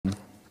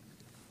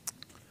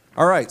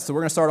All right, so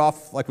we're going to start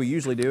off like we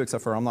usually do,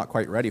 except for I'm not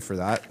quite ready for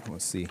that.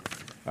 Let's see.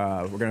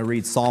 We're going to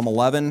read Psalm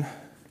 11.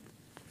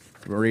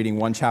 We're reading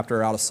one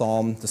chapter out of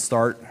Psalm to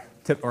start,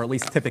 or at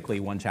least typically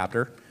one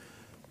chapter.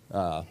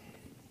 I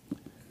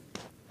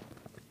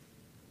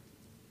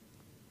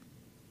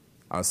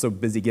was so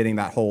busy getting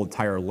that whole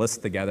entire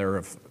list together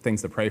of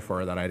things to pray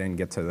for that I didn't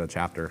get to the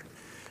chapter.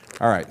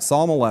 All right,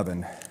 Psalm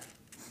 11.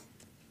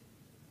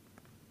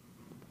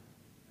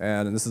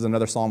 And this is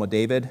another Psalm of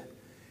David.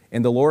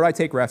 In the Lord I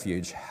take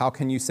refuge. How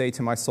can you say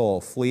to my soul,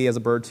 flee as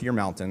a bird to your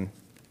mountain?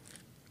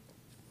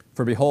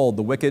 For behold,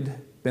 the wicked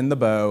bend the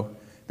bow.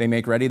 They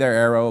make ready their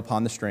arrow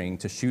upon the string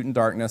to shoot in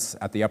darkness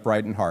at the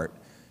upright in heart.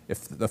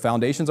 If the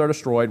foundations are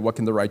destroyed, what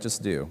can the righteous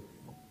do?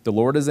 The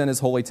Lord is in his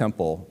holy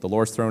temple. The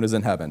Lord's throne is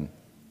in heaven.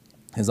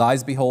 His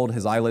eyes behold,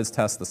 his eyelids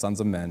test the sons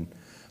of men.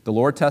 The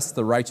Lord tests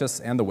the righteous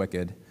and the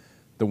wicked.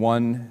 The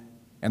one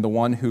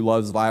who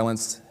loves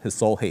violence, his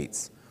soul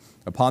hates.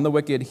 Upon the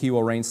wicked he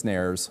will rain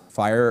snares.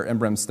 Fire and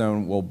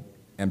brimstone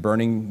and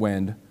burning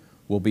wind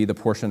will be the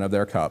portion of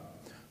their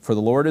cup. For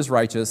the Lord is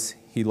righteous.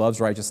 He loves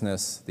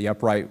righteousness. The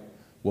upright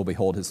will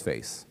behold his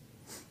face.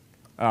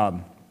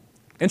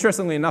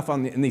 Interestingly enough,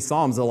 in these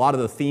Psalms, a lot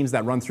of the themes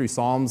that run through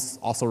Psalms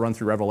also run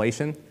through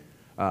Revelation.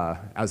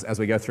 As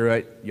we go through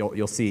it,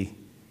 you'll see,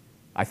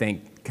 I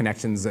think,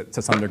 connections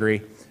to some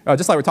degree.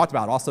 Just like we talked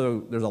about, also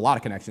there's a lot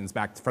of connections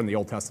back from the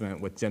Old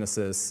Testament with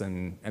Genesis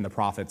and the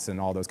prophets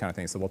and all those kind of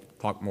things. So we'll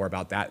talk more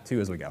about that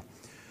too as we go.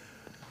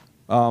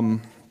 All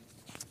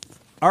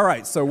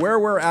right, so where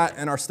we're at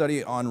in our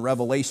study on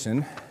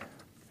Revelation,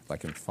 if I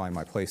can find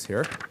my place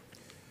here.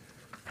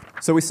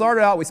 So we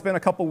spent a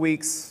couple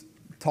weeks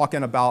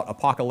talking about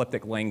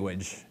apocalyptic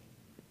language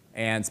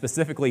and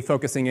specifically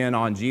focusing in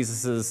on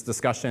Jesus'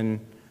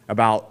 discussion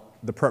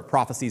about the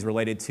prophecies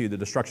related to the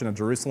destruction of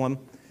Jerusalem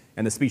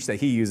and the speech that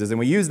he uses. And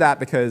we use that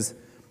because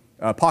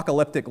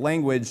apocalyptic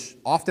language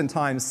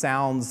oftentimes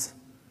sounds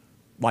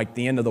like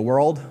the end of the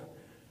world.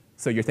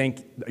 So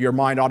your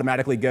mind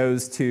automatically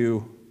goes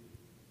to,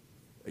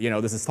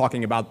 this is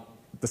talking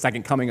about the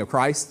second coming of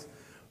Christ.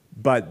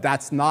 But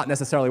that's not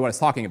necessarily what it's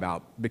talking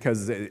about,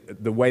 because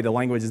the way the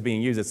language is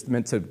being used, it's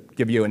meant to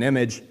give you an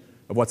image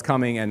of what's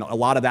coming, and a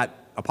lot of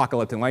that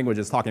apocalyptic language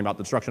is talking about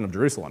the destruction of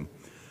Jerusalem.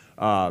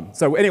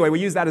 So anyway, we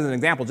use that as an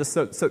example just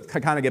so to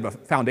kind of give a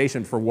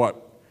foundation for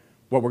what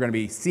we're going to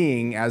be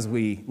seeing as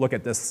we look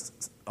at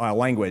this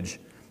language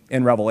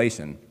in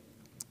Revelation.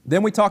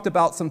 Then we talked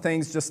about some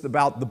things just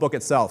about the book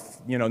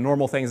itself,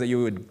 normal things that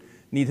you would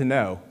need to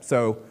know.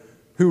 So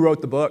who wrote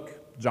the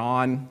book?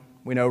 John,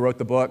 we know, wrote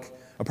the book.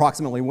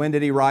 Approximately when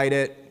did he write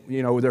it?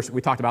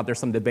 We talked about there's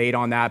some debate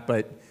on that,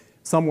 but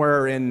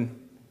somewhere in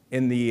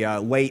the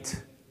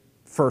late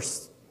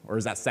first, or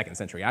is that second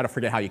century? I don't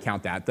forget how you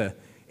count that. The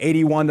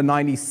 81 to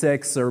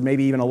 96, or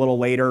maybe even a little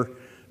later,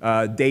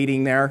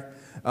 dating there.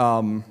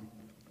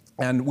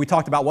 And we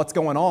talked about what's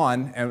going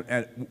on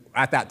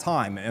at that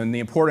time and the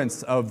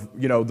importance of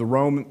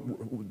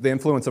the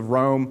influence of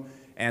Rome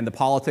and the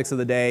politics of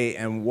the day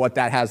and what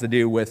that has to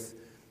do with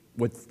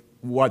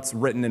what's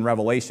written in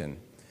Revelation.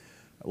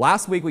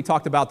 Last week, we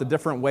talked about the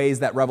different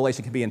ways that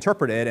Revelation can be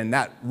interpreted, and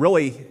that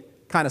really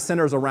kind of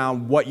centers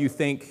around what you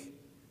think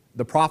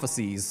the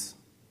prophecies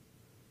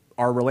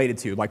are related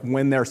to, like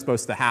when they're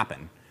supposed to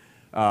happen.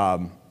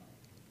 And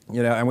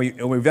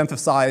we've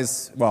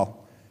emphasized,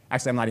 well,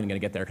 actually, I'm not even going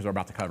to get there because we're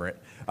about to cover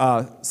it.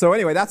 So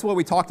anyway, that's what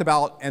we talked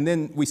about, and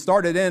then we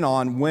started in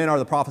on when are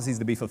the prophecies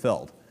to be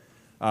fulfilled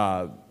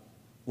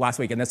last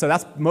week. And so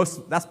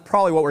that's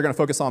probably what we're going to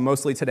focus on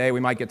mostly today. We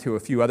might get to a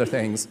few other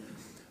things,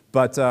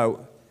 but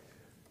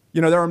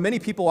there are many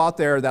people out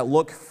there that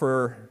look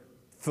for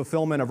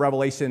fulfillment of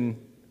Revelation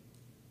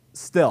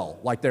still.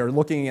 Like they're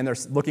looking in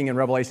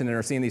Revelation and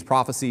they're seeing these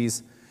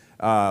prophecies.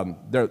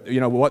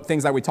 What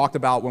things that we talked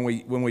about when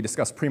we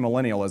discussed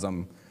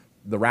premillennialism,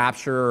 the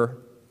rapture,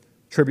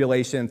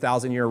 tribulation,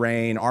 1,000-year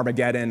reign,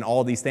 Armageddon,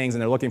 all these things,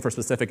 and they're looking for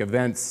specific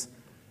events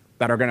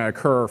that are going to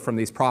occur from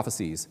these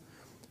prophecies.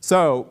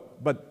 So,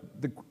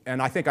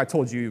 and I think I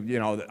told you,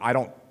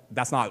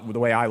 that's not the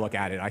way I look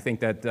at it. I think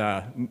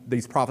that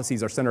these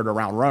prophecies are centered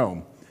around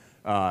Rome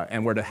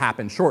and were to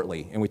happen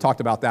shortly, and we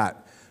talked about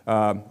that.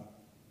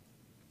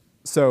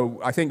 So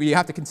I think you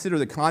have to consider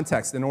the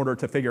context in order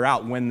to figure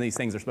out when these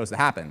things are supposed to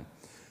happen.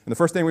 And the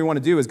first thing we want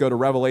to do is go to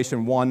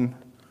Revelation 1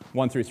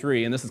 through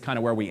 3, and this is kind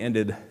of where we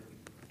ended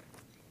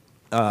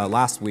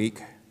last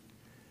week.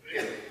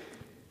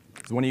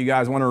 Does one of you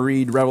guys want to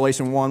read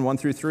Revelation 1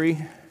 through 3?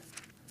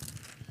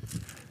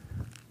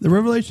 The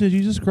revelation of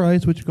Jesus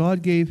Christ, which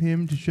God gave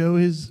him to show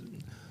his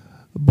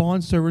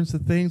bondservants the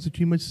things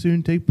which must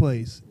soon take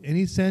place. And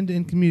he sent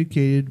and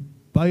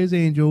communicated by his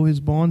angel his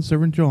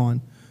bondservant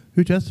John,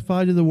 who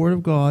testified to the word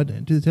of God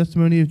and to the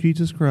testimony of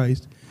Jesus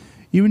Christ,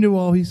 even to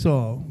all he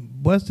saw.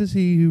 Blessed is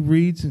he who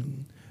reads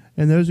and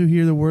those who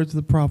hear the words of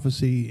the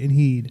prophecy and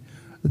heed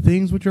the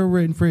things which are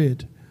written for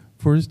it,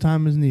 for his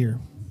time is near.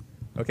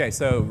 Okay,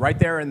 so right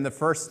there in the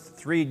first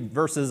 3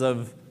 verses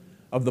of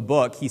the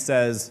book, he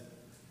says,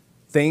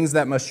 things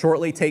that must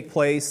shortly take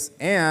place,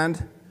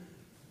 and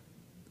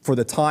for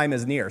the time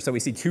is near. So we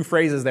see two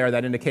phrases there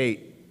that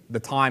indicate the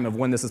time of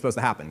when this is supposed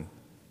to happen.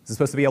 Is it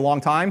supposed to be a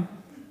long time?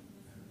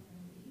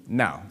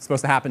 No, it's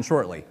supposed to happen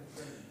shortly.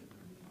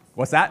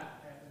 What's that?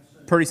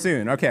 Pretty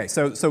soon. Okay,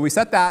 so we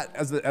set that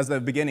as the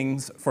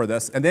beginnings for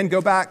this. And then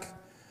go back,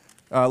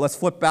 let's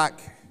flip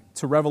back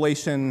to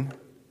Revelation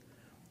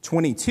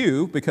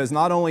 22, because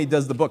not only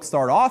does the book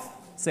start off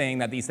saying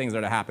that these things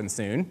are to happen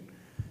soon,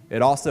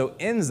 it also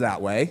ends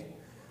that way.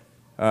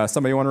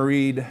 Somebody want to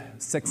read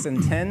 6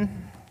 and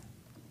 10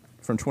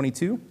 from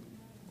 22?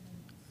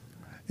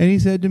 And he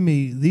said to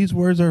me, these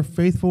words are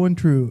faithful and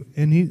true.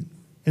 And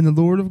the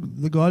Lord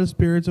of the God of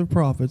spirits of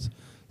prophets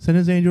sent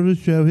his angel to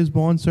show his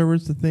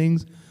bondservants the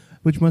things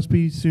which must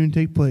be soon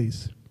take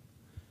place.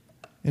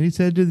 And he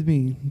said to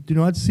me, do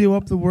not seal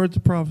up the words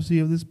of prophecy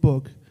of this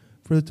book,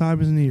 for the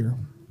time is near.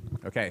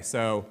 Okay,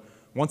 so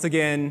once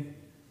again,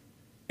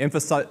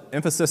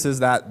 emphasis is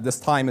that this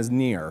time is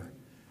near.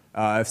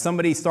 If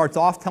somebody starts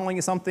off telling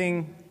you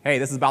something, hey,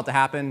 this is about to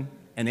happen,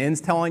 and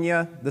ends telling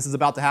you this is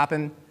about to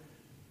happen,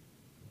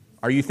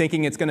 are you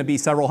thinking it's going to be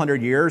several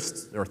hundred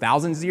years or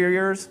thousands of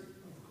years?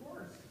 Of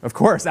course. Of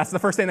course, that's the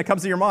first thing that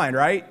comes to your mind,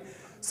 right?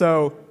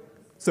 So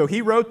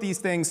he wrote these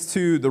things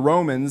to the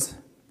Romans,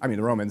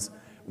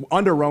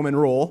 under Roman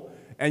rule,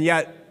 and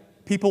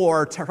yet people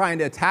are trying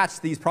to attach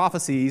these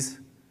prophecies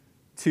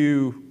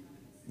to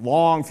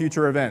long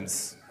future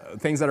events,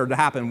 things that are to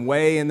happen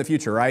way in the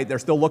future, right? They're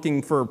still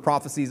looking for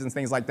prophecies and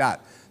things like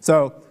that.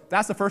 So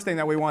that's the first thing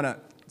that we want to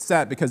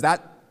set, because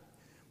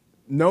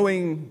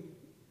knowing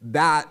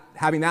that,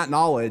 having that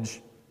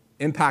knowledge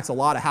impacts a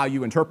lot of how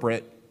you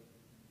interpret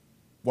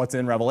what's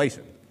in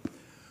Revelation.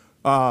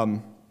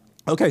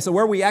 Okay, so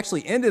where we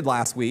actually ended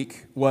last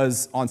week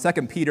was on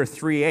 2 Peter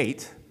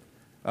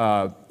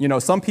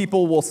 3:8. Some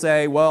people will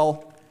say,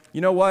 well,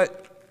 you know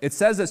what? It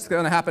says it's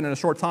going to happen in a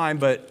short time,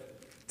 but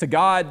to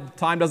God,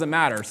 time doesn't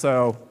matter.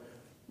 So,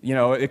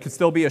 it could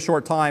still be a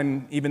short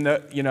time, even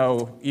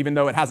though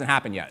it hasn't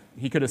happened yet.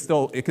 It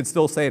could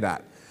still say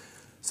that.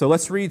 So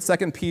let's read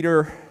 2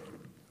 Peter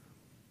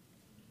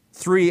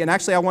 3, and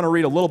actually I want to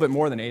read a little bit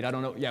more than 8. I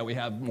don't know. Yeah, we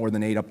have more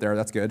than 8 up there.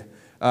 That's good.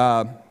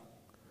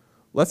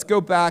 Let's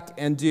go back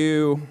and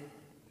do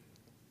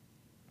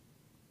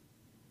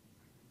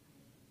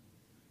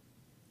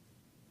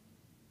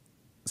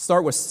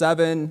start with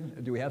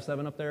 7. Do we have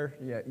 7 up there?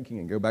 Yeah, you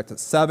can go back to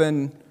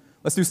 7.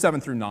 Let's do 7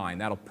 through 9.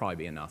 That'll probably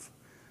be enough.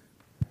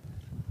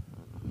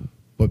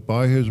 But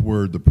by his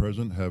word the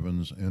present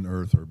heavens and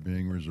earth are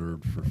being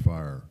reserved for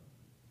fire,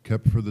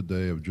 kept for the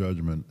day of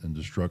judgment and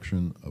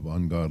destruction of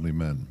ungodly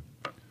men.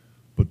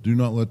 But do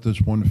not let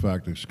this one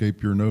fact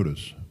escape your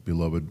notice,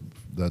 beloved,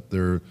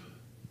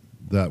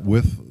 that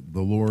with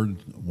the Lord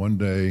 1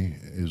 day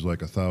is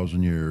like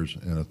 1,000 years,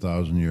 and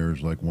 1,000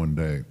 years like 1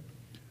 day.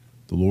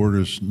 The Lord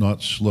is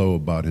not slow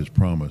about his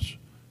promise,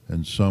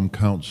 and some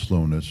count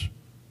slowness,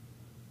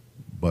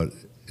 but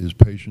is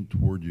patient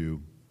toward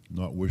you,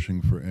 not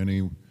wishing for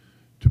any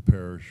to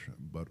perish,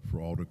 but for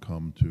all to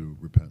come to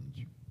repentance.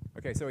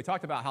 Okay, so we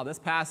talked about how this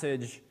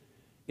passage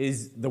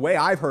is, the way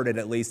I've heard it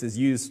at least, is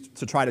used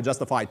to try to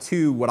justify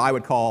two what I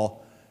would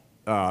call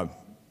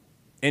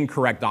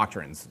incorrect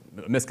doctrines,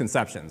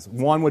 misconceptions.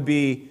 One would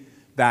be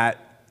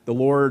that the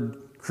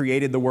Lord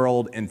created the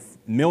world in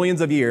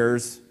millions of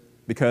years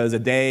because a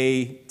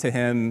day to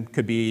him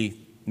could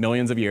be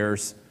millions of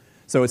years.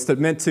 So it's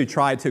meant to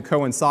try to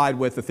coincide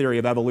with the theory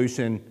of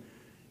evolution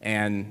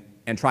and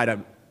try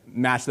to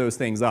match those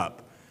things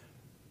up.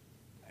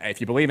 If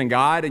you believe in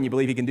God and you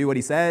believe he can do what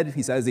he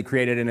says he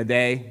created in a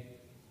day,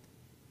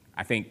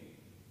 I think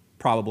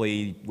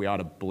probably we ought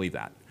to believe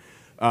that.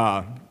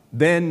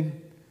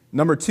 Then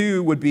number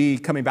 2 would be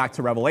coming back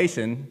to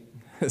Revelation,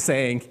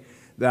 saying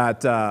that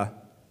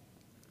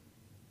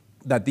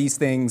these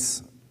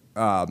things,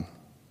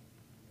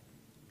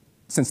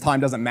 since time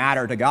doesn't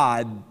matter to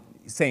God,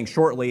 saying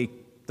shortly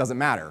doesn't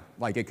matter.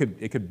 Like it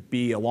could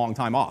be a long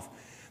time off.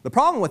 The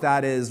problem with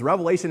that is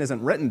Revelation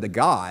isn't written to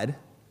God.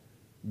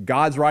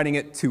 God's writing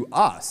it to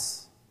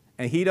us,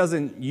 and he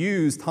doesn't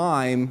use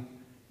time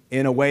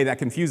in a way that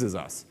confuses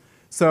us.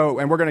 So,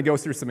 and we're going to go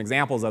through some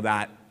examples of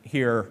that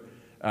here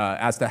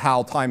as to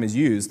how time is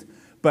used,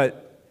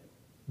 but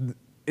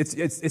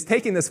it's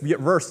taking this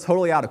verse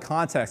totally out of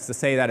context to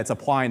say that it's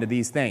applying to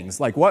these things.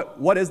 Like,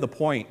 what is the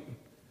point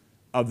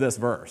of this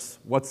verse?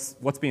 What's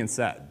being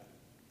said?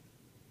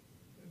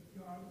 That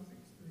God is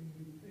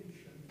extremely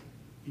patient.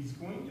 He's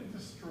going to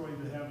destroy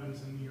the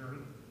heavens and the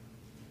earth.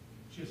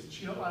 Just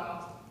chill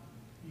out.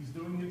 He's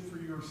doing it for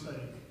your sake.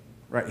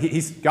 Right.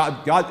 He's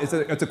God.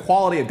 It's a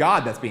quality of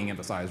God that's being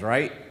emphasized,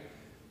 right?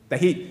 That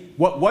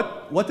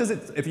what does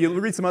it? If you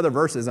read some other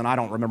verses, and I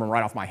don't remember them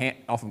right off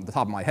the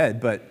top of my head,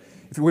 but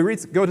if we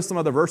go to some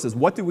other verses,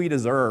 what do we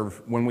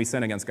deserve when we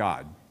sin against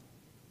God?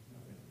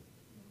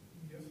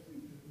 Yes, we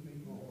do.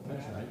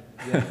 That's right.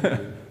 Yeah,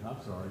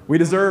 I'm sorry. We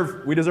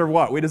deserve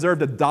what? We deserve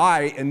to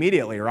die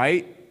immediately,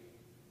 right?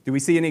 Do we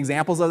see any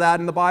examples of that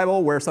in the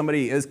Bible where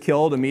somebody is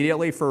killed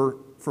immediately for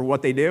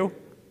what they do?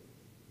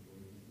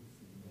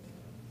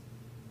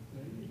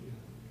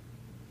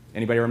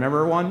 Anybody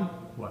remember one?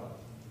 What?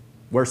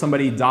 where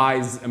somebody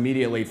dies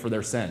immediately for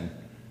their sin.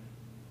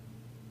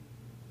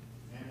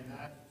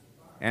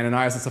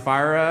 Ananias and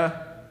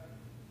Sapphira,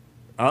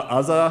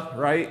 Uzzah,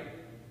 right?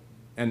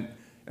 And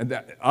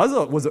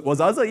Uzzah,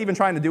 was Uzzah even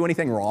trying to do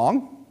anything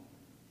wrong?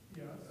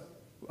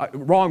 Yes.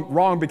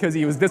 Wrong because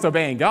he was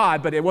disobeying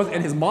God, but it was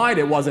in his mind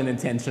it wasn't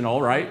intentional,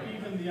 right?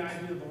 Even the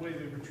idea of the way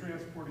they were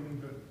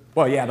transporting the.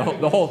 Well, yeah,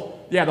 the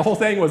whole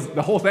thing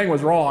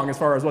was wrong as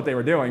far as what they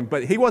were doing,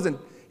 but he wasn't.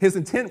 His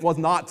intent was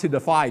not to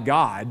defy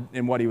God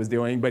in what he was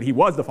doing, but he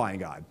was defying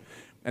God,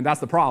 and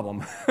that's the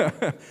problem.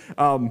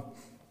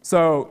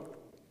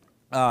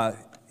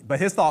 But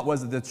his thought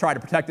was to try to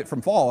protect it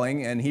from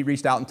falling, and he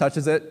reached out and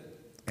touches it,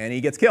 and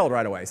he gets killed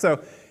right away.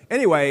 So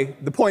anyway,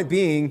 the point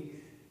being,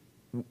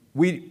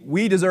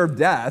 we deserve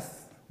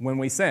death when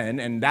we sin,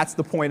 and that's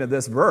the point of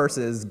this verse,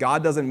 is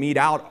God doesn't mete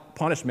out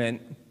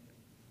punishment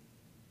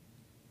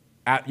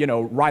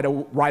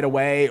right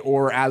away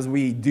or as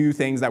we do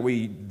things that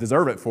we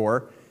deserve it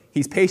for.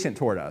 He's patient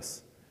toward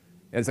us.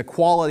 It's a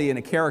quality and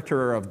a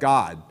character of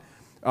God.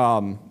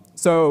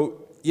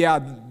 Yeah,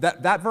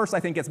 that verse I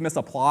think gets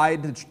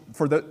misapplied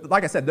for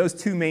like I said, those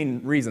two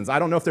main reasons. I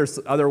don't know if there's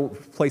other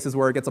places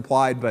where it gets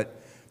applied,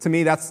 but to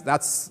me that's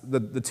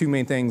the two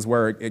main things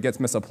where it gets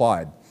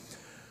misapplied.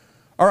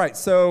 All right,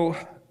 so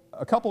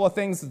a couple of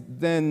things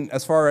then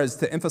as far as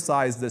to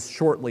emphasize this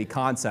shortly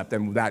concept,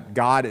 and that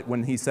God,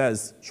 when he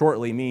says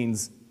shortly,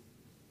 means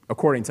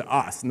according to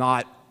us,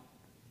 not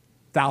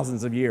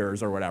thousands of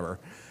years or whatever.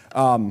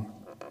 All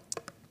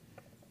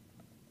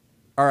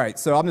right,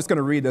 so I'm just going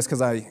to read this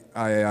because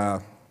I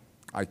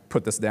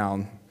put this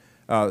down.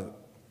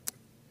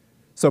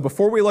 So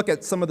before we look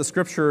at some of the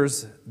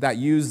scriptures that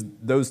use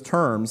those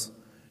terms,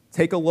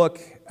 take a look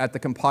at the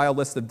compiled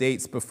list of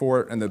dates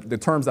before, and the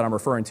terms that I'm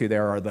referring to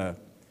there are the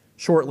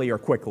shortly or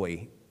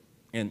quickly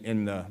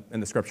in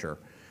the scripture.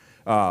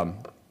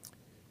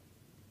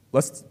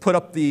 Let's put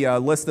up the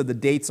list of the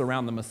dates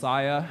around the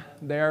Messiah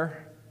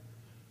there.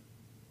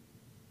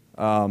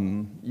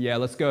 Yeah,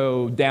 let's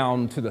go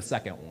down to the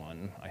second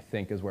one, I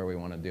think is where we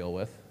want to deal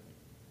with.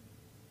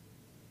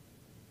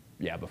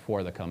 Yeah,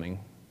 before the coming.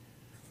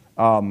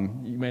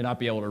 You may not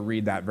be able to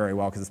read that very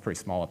well because it's pretty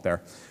small up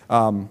there.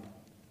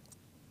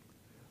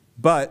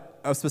 But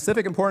of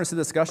specific importance to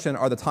discussion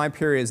are the time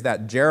periods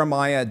that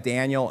Jeremiah,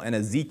 Daniel, and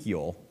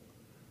Ezekiel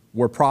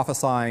were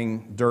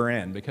prophesying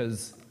during,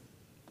 because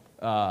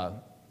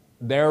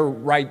they're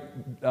right,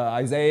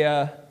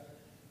 Isaiah,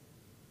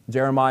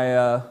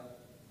 Jeremiah,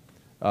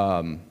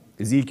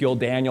 Ezekiel,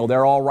 Daniel,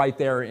 they're all right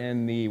there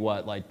in the,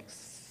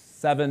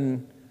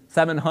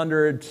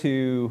 700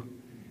 to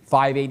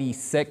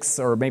 586,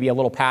 or maybe a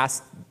little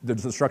past the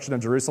destruction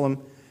of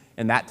Jerusalem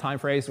in that time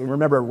phrase.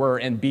 Remember, we're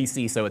in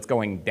BC, so it's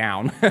going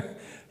down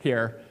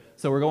here.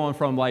 So we're going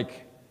from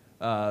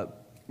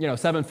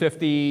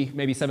 750,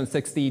 maybe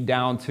 760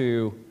 down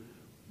to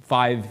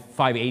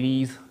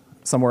 580s,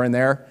 somewhere in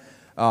there.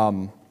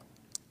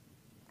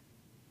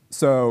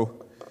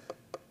 So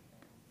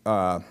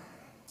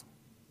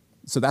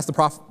that's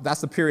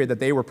the period that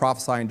they were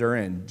prophesying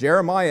during.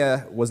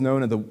 Jeremiah was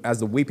known as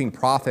the weeping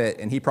prophet,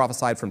 and he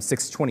prophesied from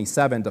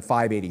 627 to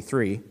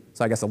 583.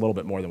 So I guess a little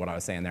bit more than what I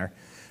was saying there.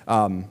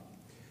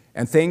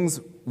 And things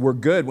were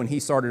good when he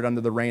started under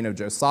the reign of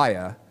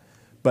Josiah,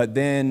 but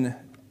then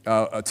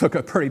took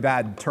a pretty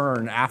bad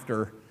turn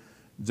after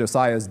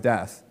Josiah's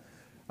death.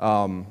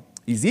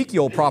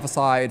 Ezekiel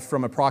prophesied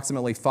from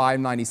approximately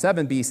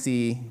 597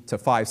 BC to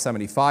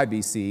 575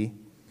 BC,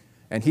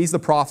 and he's the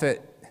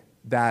prophet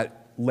that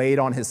laid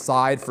on his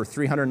side for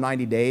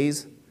 390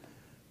 days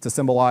to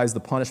symbolize the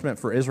punishment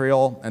for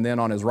Israel, and then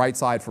on his right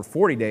side for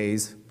 40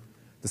 days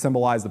to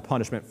symbolize the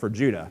punishment for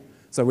Judah.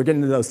 So we're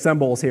getting into those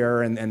symbols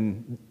here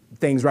and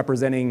things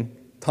representing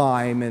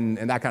time and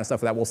that kind of stuff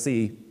that we'll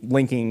see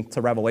linking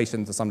to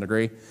Revelation to some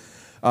degree.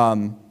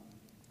 And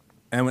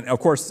of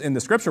course, in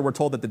the scripture, we're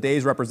told that the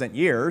days represent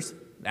years.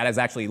 That is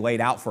actually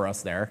laid out for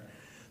us there.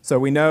 So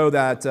we know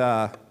that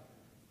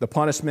the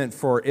punishment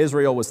for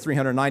Israel was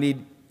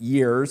 390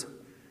 years,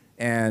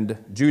 and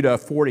Judah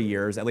 40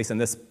 years, at least in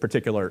this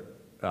particular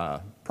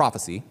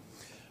prophecy.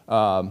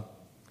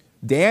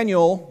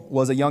 Daniel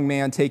was a young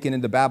man taken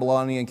into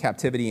Babylonian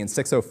captivity in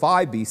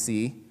 605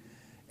 BC,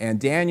 and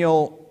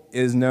Daniel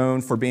is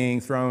known for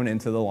being thrown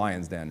into the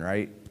lion's den,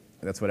 right?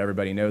 That's what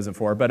everybody knows him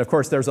for. But of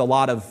course, there's a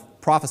lot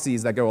of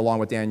prophecies that go along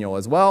with Daniel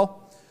as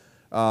well.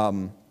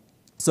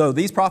 So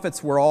these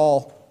prophets were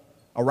all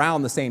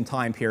around the same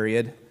time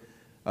period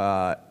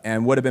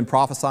and would have been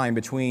prophesying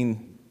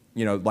between,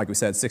 like we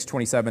said,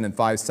 627 and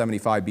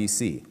 575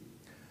 BC.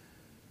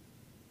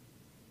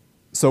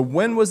 So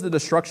when was the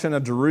destruction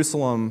of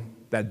Jerusalem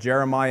that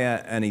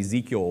Jeremiah and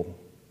Ezekiel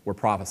were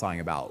prophesying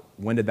about?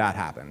 When did that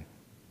happen?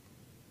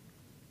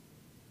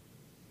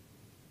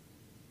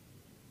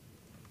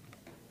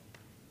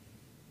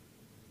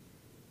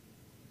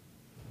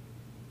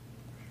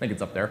 I think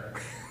it's up there.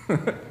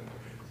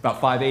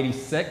 About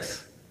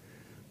 586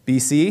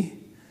 BC.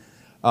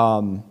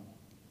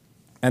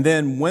 And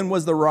then when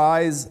was the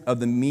rise of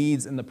the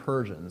Medes and the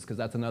Persians? Because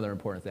that's another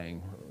important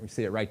thing. We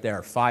see it right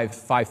there,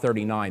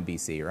 539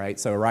 BC, right?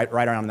 So right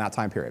around that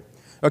time period.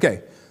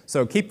 Okay,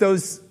 so keep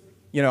those,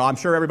 I'm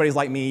sure everybody's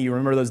like me. You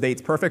remember those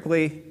dates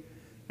perfectly.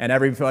 And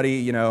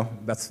everybody,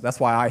 that's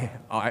why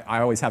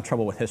I always have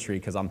trouble with history,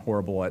 because I'm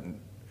horrible at,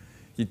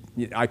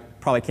 I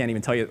probably can't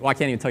even tell you, I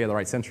can't even tell you the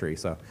right century.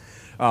 So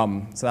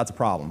that's a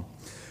problem.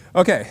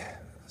 Okay,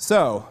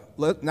 so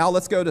now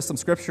let's go to some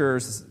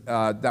scriptures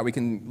that we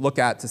can look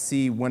at to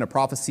see when a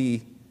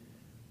prophecy,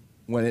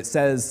 when it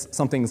says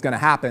something's going to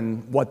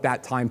happen, what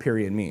that time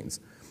period means.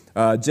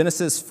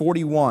 Genesis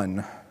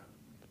 41,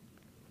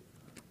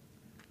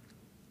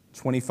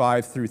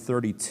 25 through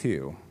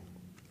 32.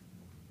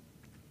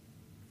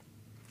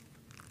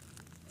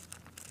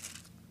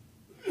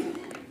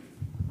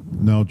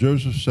 Now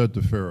Joseph said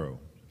to Pharaoh,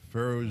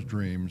 Pharaoh's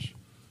dreams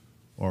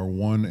are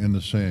one and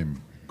the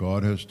same.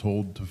 God has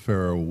told to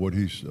Pharaoh what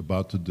he's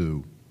about to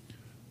do.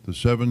 The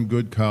 7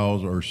 good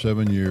cows are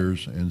 7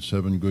 years, and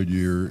 7 good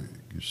ears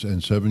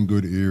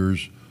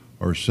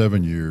are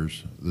 7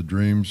 years. The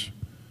dreams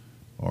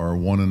are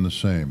one and the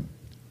same.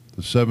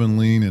 The 7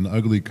 lean and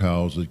ugly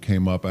cows that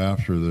came up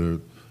after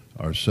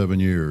are 7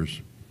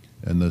 years,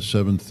 and the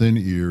 7 thin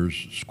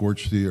ears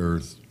scorch the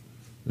earth,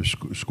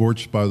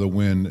 scorched by the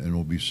wind, and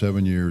will be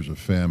 7 years of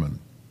famine.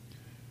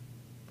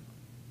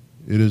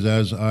 It is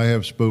as I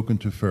have spoken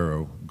to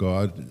Pharaoh.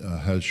 God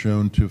has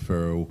shown to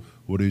Pharaoh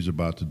what he's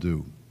about to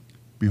do.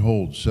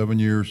 Behold, 7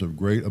 years of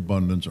great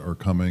abundance are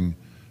coming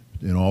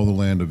in all the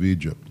land of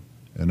Egypt,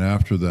 and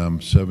after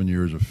them 7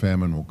 years of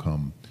famine will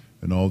come,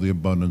 and all the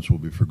abundance will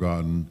be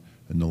forgotten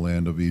in the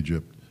land of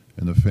Egypt,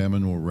 and the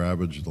famine will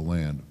ravage the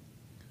land.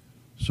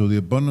 So the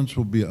abundance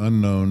will be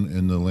unknown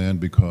in the land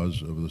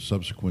because of the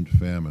subsequent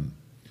famine,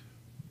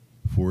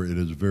 for it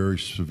is very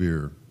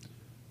severe.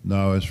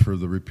 Now, as for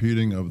the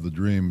repeating of the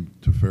dream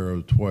to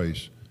Pharaoh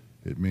twice,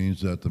 it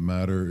means that the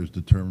matter is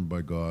determined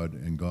by God,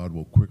 and God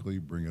will quickly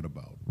bring it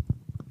about.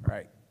 All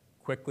right,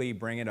 quickly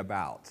bring it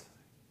about.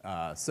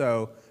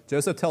 So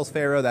Joseph tells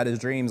Pharaoh that his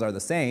dreams are the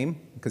same,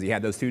 because he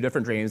had those 2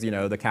 different dreams,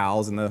 the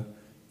cows and the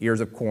ears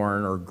of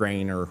corn or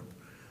grain, or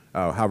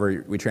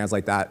however we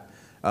translate that.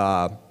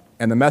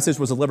 And the message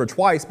was delivered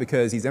twice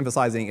because he's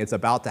emphasizing it's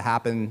about to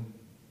happen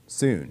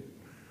soon.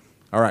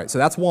 All right, so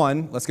that's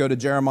one. Let's go to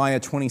Jeremiah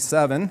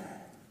 27,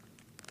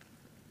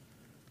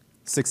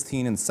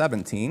 16 and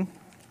 17.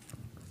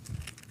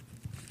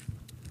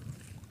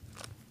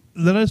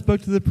 Then I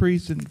spoke to the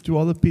priests and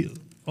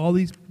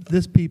to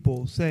this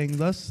people, saying,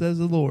 Thus says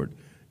the Lord, do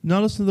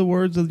not listen to the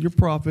words of your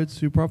prophets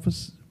who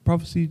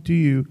prophesy to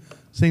you,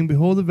 saying,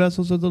 Behold, the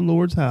vessels of the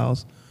Lord's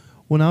house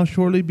will now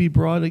shortly be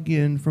brought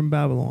again from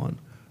Babylon,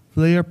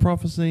 for they are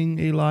prophesying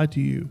a lie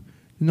to you.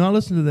 Do not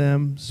listen to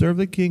them. Serve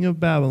the king of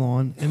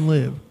Babylon and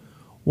live.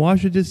 Why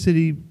should this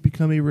city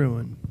become a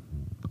ruin?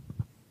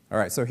 All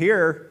right, so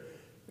here,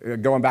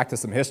 going back to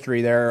some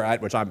history there,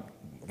 which I'm,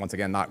 once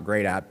again, not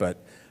great at,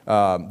 but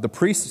the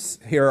priests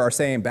here are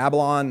saying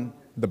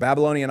the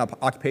Babylonian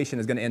occupation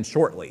is going to end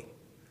shortly.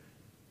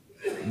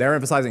 They're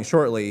emphasizing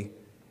shortly,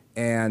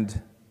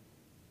 and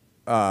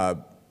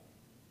God's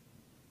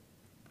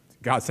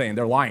saying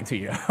they're lying to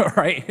you,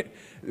 right?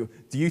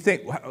 Do you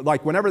think,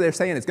 like, whenever they're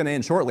saying it's going to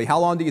end shortly, how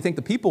long do you think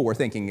the people were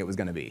thinking it was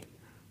going to be?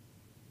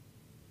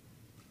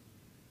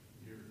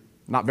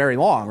 Not very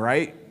long,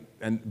 right?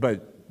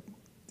 But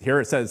here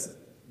it says,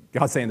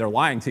 God's saying they're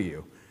lying to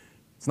you.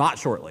 It's not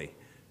shortly.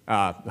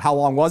 How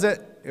long was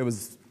it? It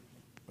was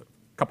a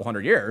couple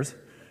hundred years.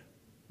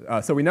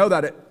 So we know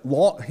that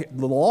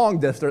the long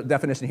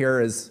definition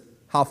here is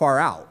how far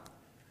out?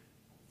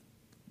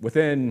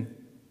 Within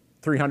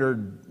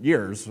 300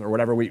 years, or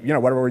whatever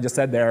whatever we just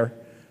said there,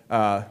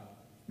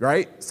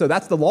 right? So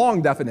that's the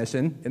long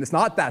definition, and it's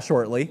not that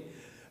shortly.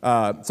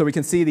 So we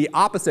can see the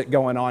opposite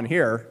going on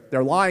here.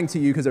 They're lying to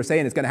you because they're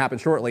saying it's going to happen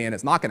shortly, and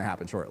it's not going to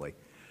happen shortly.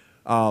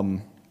 All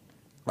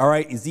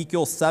right,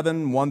 Ezekiel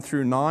 7, 1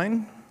 through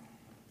 9.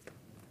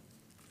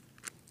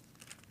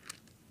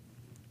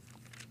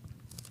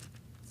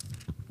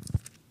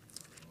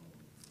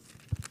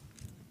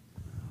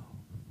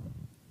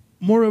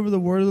 Moreover, the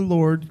word of the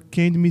Lord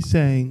came to me,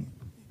 saying,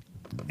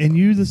 And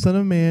you, the Son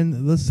of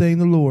Man, thus saying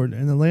the Lord,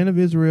 and the land of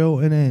Israel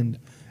an end.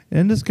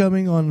 End is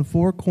coming on the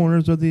 4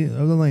 corners of the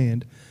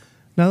land.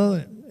 Now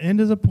the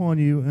end is upon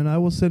you, and I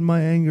will send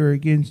my anger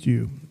against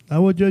you. I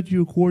will judge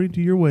you according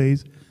to your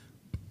ways,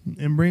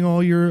 and bring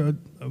all your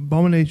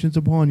abominations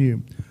upon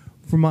you.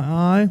 For my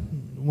eye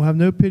will have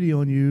no pity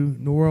on you,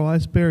 nor will I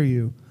spare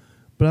you.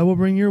 But I will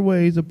bring your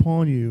ways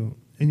upon you,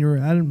 and your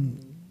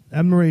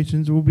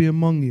admirations will be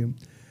among you.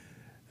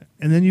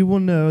 And then you will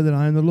know that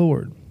I am the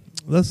Lord.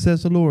 Thus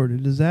says the Lord, a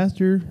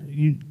disaster,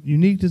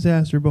 unique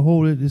disaster,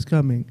 behold, it is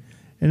coming.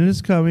 And it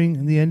is coming,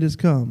 and the end is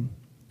come.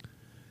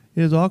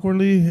 It is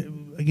awkwardly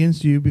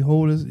against you,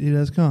 behold, it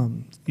has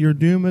come. Your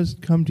doom has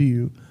come to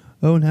you,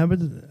 O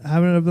inhabitant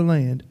of the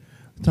land.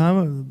 The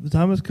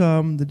time has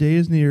come, the day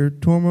is near,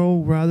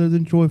 turmoil rather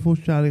than joyful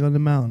shouting on the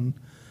mountain.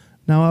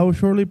 Now I will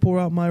shortly pour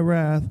out my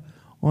wrath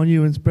on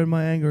you and spread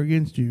my anger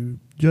against you.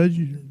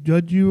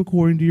 judge you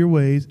according to your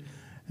ways,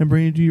 and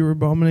bring you to your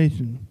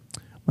abomination.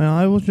 My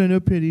eye will show no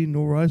pity,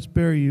 nor will I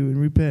spare you and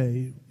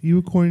repay you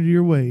according to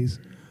your ways.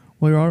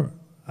 While your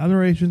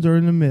adorations are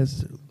in the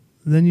midst,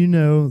 then you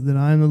know that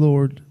I am the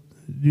Lord,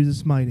 do the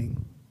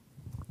smiting.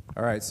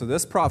 All right, so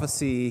this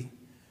prophecy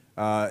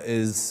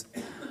is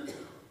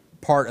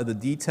part of the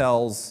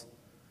details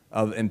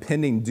of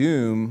impending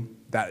doom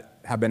that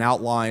have been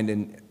outlined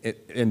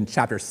in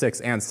chapter 6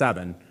 and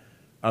 7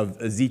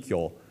 of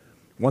Ezekiel.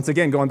 Once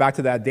again, going back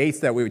to that dates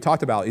that we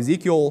talked about,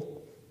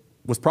 Ezekiel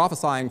was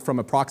prophesying from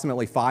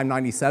approximately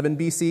 597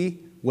 BC.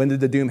 When did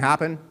the doom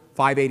happen?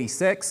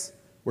 586.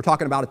 We're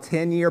talking about a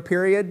 10-year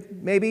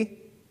period, maybe,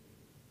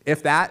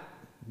 if that.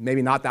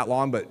 Maybe not that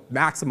long, but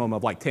maximum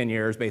of like 10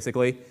 years,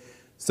 basically.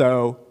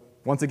 So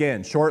once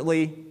again,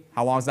 shortly,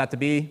 how long is that to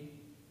be?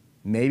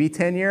 Maybe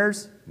 10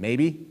 years,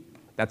 maybe.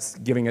 That's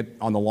giving it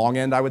on the long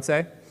end, I would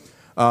say.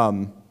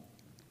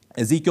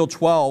 Ezekiel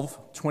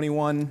 12,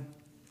 21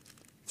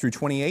 through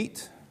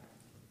 28.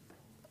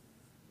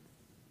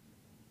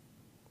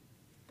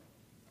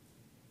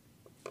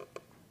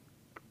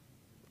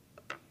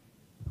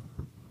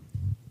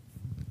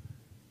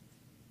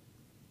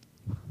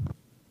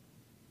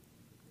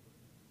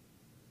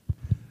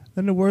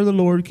 Then the word of the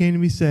Lord came to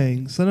me,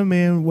 saying, Son of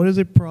man, what is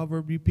a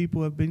proverb you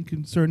people have been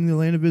concerning the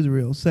land of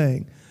Israel,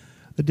 saying,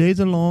 The days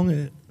are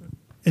long,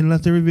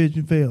 unless their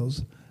revision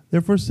fails.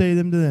 Therefore say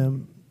them to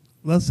them,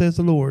 Thus says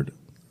the Lord,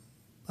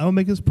 I will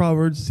make this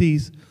proverb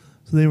cease,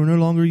 so they were no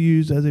longer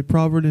used as a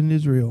proverb in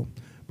Israel.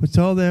 But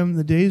tell them,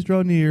 the days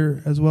draw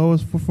near, as well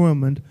as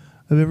fulfillment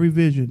of every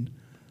vision.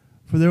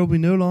 For there will be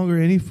no longer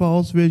any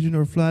false vision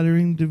or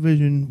flattering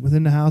division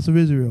within the house of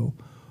Israel.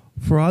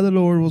 For I, the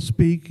Lord, will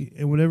speak,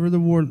 and whatever the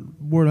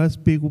word I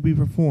speak will be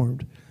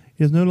performed.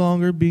 It is no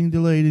longer being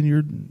delayed in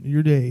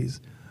your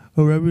days.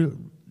 O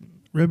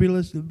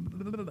rebellious,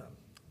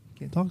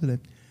 can't talk today.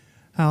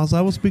 House,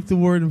 I will speak the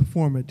word and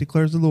perform it,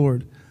 declares the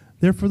Lord.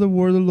 Therefore the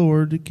word of the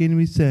Lord came to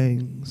me,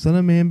 saying, Son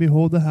of man,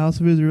 behold the house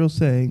of Israel,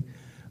 saying,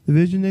 The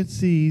vision that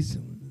sees,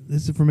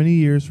 this is for many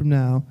years from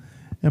now,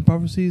 and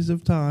prophecies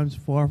of times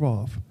far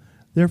off.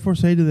 Therefore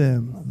say to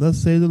them, Thus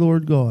say the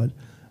Lord God,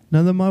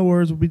 None of my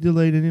words will be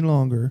delayed any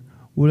longer.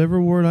 Whatever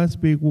word I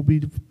speak will be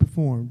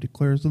performed,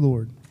 declares the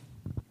Lord.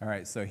 All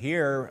right, so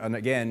here, and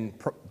again,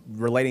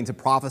 relating to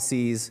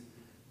prophecies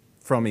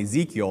from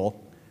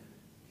Ezekiel,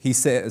 he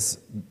says,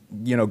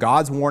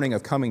 God's warning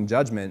of coming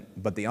judgment,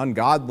 but the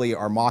ungodly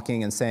are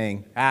mocking and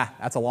saying,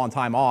 that's a long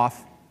time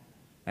off.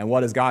 And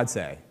what does God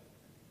say?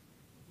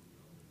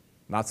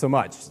 Not so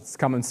much. It's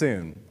coming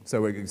soon.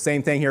 So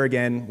same thing here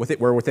again.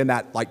 We're within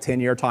that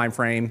 10-year time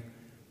frame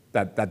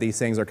that these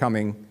things are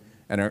coming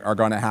and are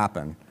going to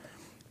happen.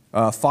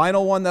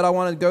 Final one that I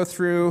want to go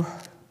through,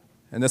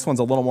 and this one's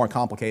a little more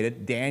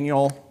complicated,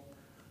 Daniel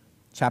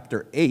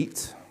chapter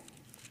 8,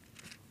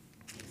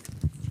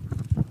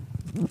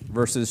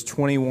 verses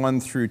 21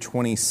 through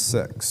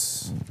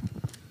 26.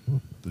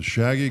 The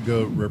shaggy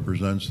goat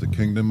represents the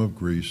kingdom of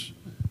Greece,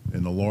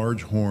 and the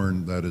large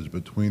horn that is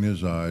between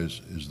his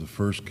eyes is the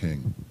first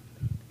king.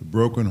 The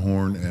broken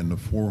horn and the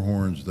four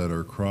horns that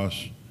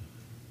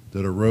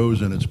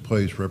arose in its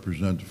place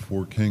represent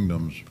 4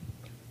 kingdoms,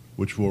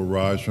 which will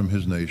arise from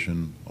his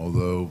nation,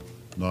 although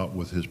not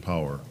with his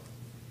power.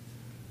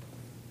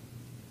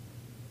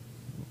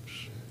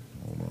 Oops,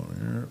 hold on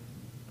here.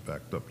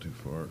 Backed up too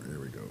far. Here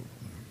we go.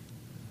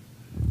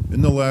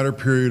 In the latter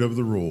period of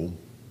the rule,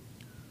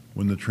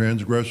 when the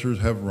transgressors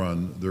have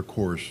run their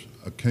course,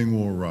 a king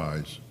will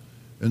arise,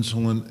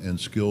 insolent and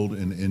skilled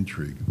in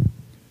intrigue.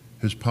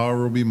 His power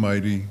will be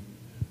mighty,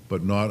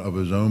 but not of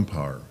his own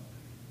power.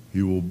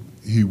 He will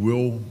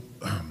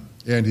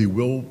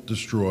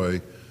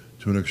destroy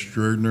to an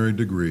extraordinary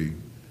degree,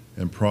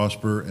 and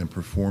prosper and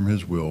perform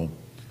his will.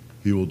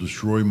 He will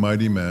destroy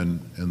mighty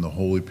men and the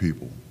holy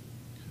people.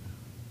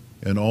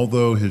 And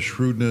although his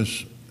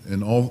shrewdness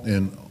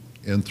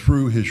and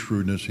through his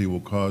shrewdness he will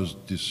cause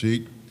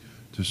deceit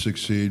to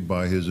succeed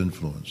by his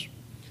influence.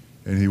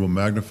 And he will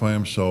magnify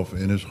himself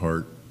in his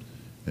heart,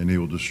 and he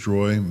will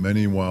destroy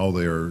many while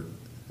they are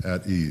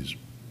at ease.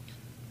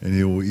 And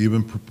he will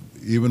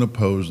even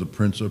oppose the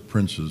prince of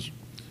princes,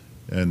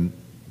 and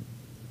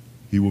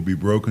he will be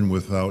broken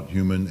without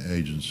human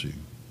agency.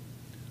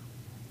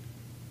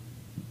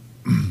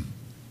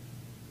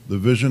 The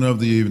vision of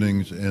the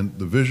evenings and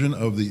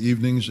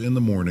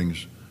the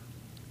mornings,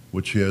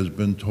 which has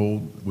been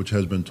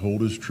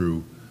told is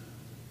true,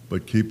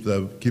 but keep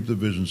the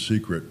vision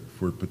secret,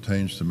 for it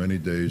pertains to many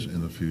days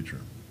in the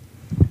future.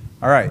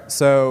 All right,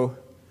 so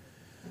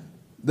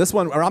this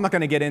one, I'm not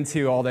going to get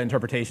into all the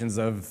interpretations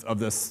of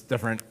this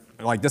different,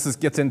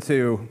 gets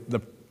into the,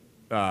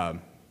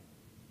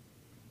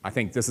 I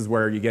think this is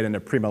where you get into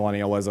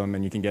premillennialism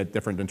and you can get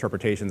different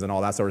interpretations and all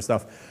that sort of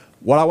stuff.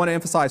 What I want to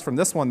emphasize from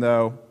this one,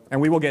 though,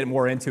 and we will get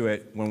more into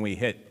it when we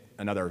hit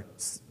another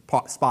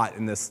spot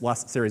in this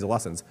series of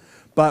lessons,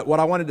 but what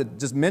I wanted to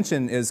just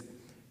mention is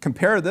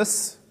compare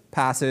this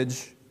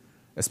passage,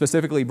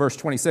 specifically verse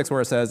 26, where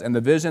it says, And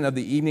the vision of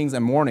the evenings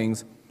and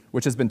mornings,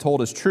 which has been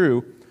told is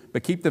true,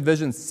 but keep the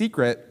vision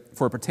secret,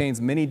 for it pertains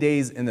many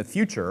days in the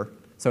future.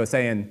 So it's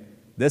saying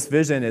this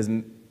vision is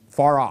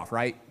far off,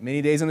 right?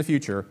 Many days in the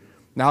future.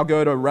 Now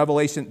go to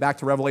Revelation, back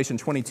to Revelation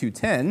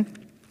 22:10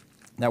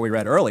 that we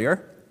read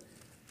earlier.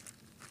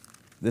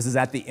 This is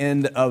at the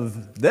end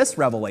of this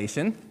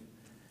revelation,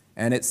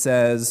 and it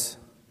says,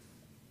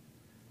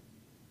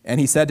 "And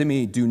he said to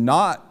me, do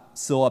not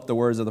seal up the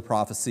words of the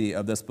prophecy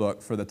of this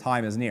book, for the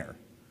time is near."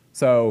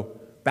 So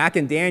back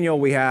in Daniel,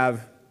 we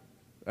have,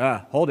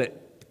 hold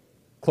it,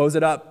 close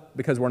it up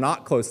because we're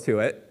not close to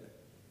it.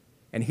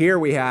 And here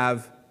we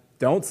have,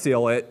 don't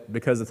seal it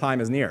because the time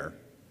is near.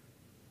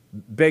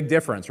 Big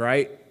difference,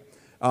 right?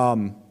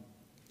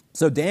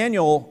 So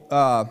Daniel,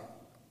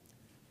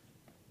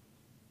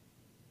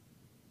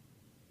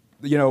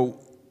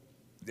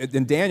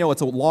 in Daniel,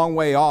 it's a long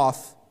way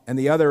off, and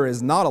the other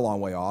is not a long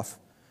way off.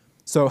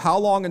 So how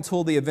long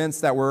until the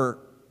events that were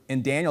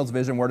in Daniel's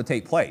vision were to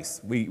take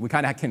place? We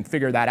kind of can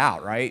figure that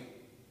out, right?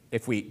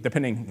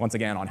 Depending, once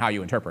again, on how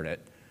you interpret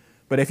it.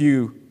 But if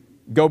you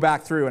go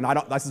back through, and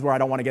this is where I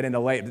don't want to get into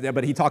late,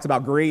 but he talks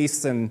about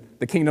Greece and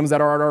the kingdoms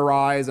that are to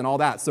arise and all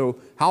that. So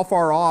how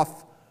far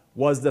off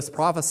was this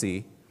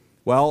prophecy?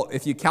 Well,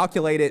 if you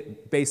calculate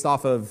it based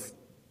off of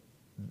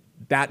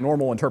that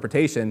normal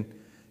interpretation,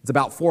 it's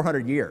about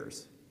 400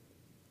 years.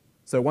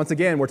 So once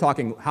again, we're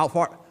talking how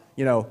far,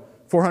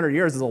 400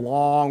 years is a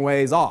long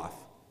ways off.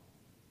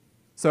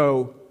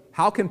 So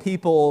how can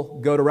people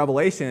go to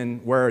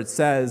Revelation where it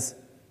says,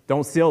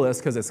 don't seal this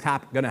because it's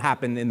going to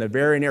happen in the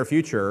very near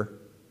future,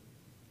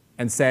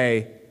 and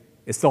say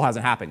it still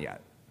hasn't happened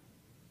yet?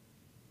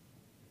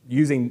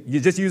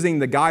 Just using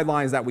the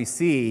guidelines that we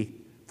see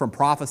from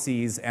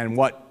prophecies and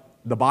what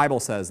the Bible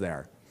says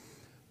there.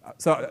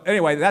 So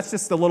anyway, that's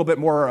just a little bit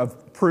more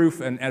of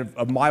proof and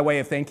of my way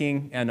of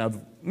thinking and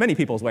of many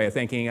people's way of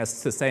thinking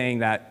as to saying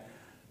that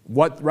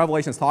what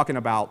Revelation is talking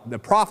about, the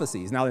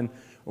prophecies. Now then,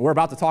 we're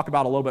about to talk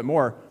about a little bit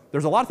more.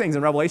 There's a lot of things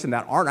in Revelation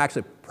that aren't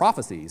actually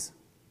prophecies.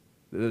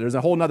 There's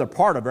a whole other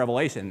part of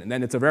Revelation, and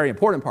then it's a very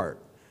important part.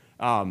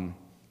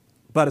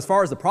 But as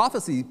far as the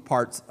prophecy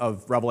parts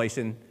of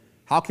Revelation,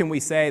 how can we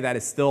say that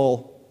it's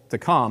still to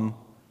come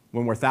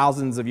when we're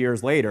thousands of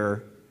years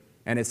later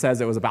and it says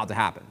it was about to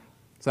happen?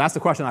 So that's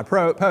the question I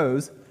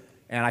pose,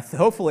 and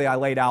hopefully I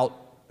laid out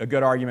a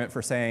good argument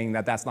for saying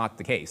that that's not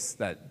the case,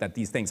 that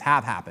these things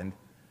have happened.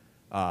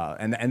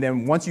 And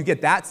then once you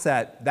get that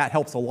set, that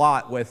helps a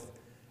lot with,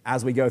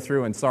 as we go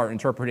through and start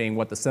interpreting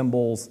what the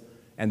symbols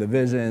and the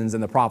visions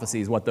and the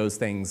prophecies, what those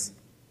things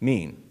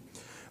mean.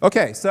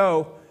 Okay,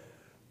 so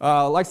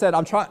like I said,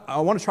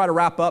 I want to try to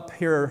wrap up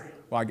here.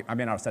 Well, I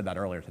may not have said that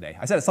earlier today.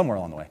 I said it somewhere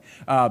along the way.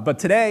 But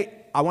today,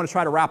 I want to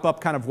try to wrap up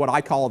kind of what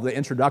I call the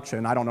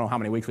introduction. I don't know how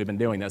many weeks we've been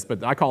doing this,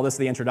 but I call this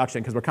the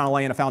introduction because we're kind of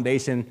laying a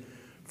foundation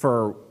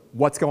for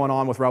what's going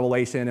on with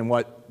Revelation and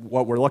what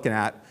we're looking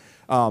at.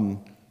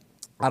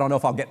 I don't know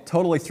if I'll get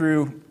totally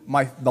through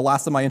the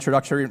last of my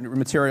introductory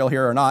material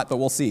here or not, but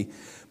we'll see.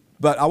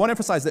 But I want to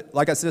emphasize that,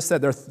 like I just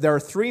said, there are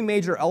three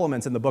major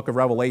elements in the book of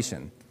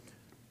Revelation.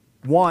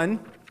 One,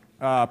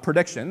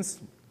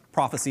 predictions,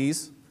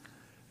 prophecies.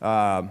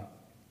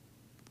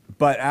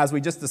 But as we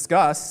just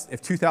discussed,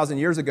 if 2,000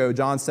 years ago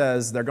John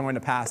says they're going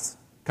to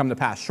come to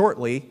pass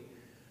shortly,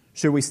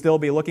 should we still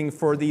be looking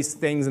for these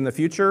things in the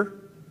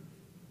future?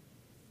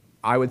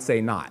 I would say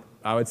not.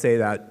 I would say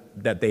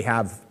that they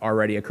have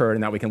already occurred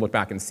and that we can look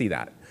back and see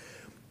that.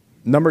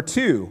 Number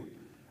two,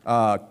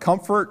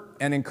 comfort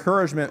and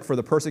encouragement for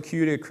the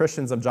persecuted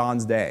Christians of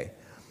John's day.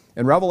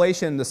 In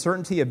Revelation, the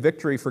certainty of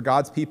victory for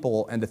God's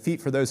people and defeat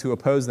for those who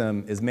oppose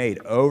them is made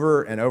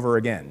over and over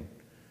again.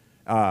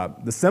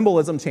 The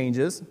symbolism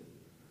changes,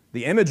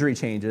 the imagery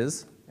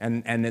changes,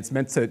 and it's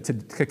meant to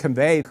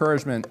convey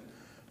encouragement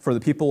for the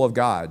people of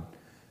God.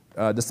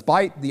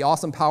 Despite the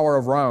awesome power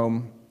of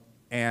Rome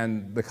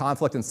and the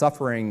conflict and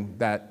suffering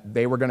that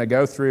they were going to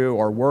go through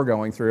or were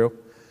going through,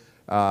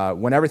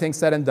 when everything's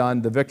said and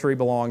done, the victory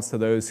belongs to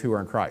those who are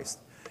in Christ.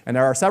 And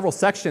there are several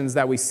sections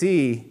that we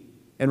see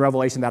in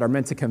Revelation that are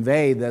meant to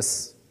convey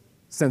this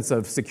sense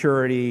of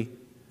security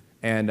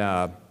and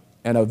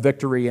of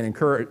victory and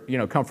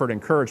comfort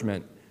and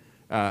encouragement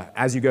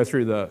as you go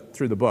through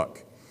the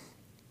book.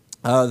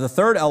 The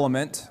third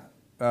element,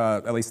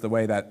 at least the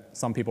way that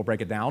some people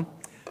break it down,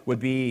 would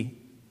be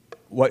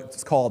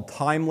what's called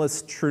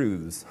timeless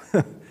truths.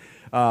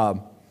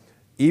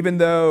 Even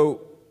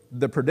though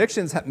the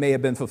predictions may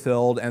have been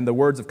fulfilled and the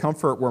words of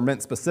comfort were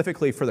meant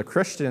specifically for the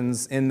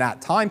Christians in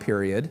that time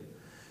period,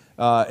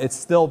 it's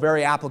still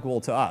very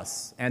applicable to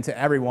us and to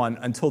everyone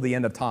until the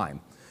end of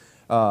time.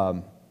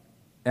 And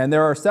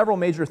there are several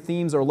major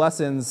themes or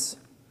lessons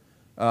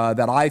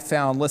that I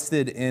found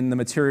listed in the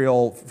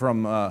material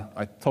from,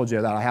 I told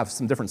you that I have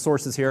some different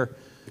sources here.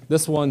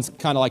 This one's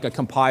kind of like a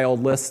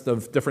compiled list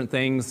of different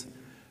things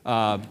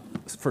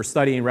for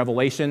studying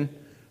Revelation.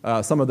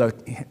 Some of the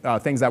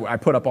things that I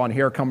put up on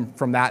here come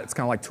from that. It's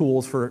kind of like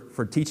tools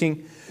for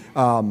teaching.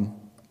 So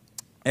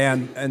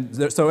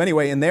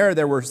anyway, in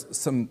there were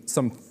some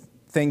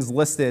things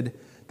listed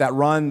that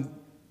run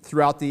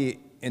throughout the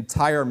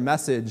entire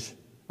message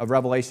of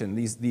Revelation,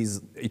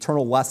 these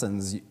eternal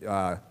lessons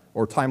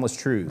or timeless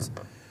truths.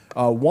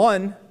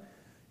 One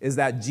is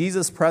that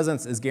Jesus'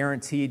 presence is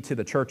guaranteed to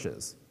the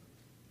churches,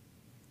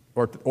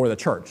 or the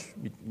church,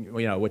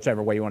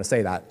 whichever way you want to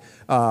say that.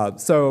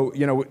 So,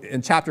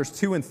 in chapters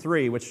 2 and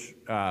 3, which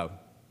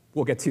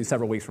we'll get to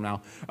several weeks from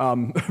now,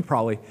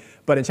 probably,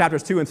 but in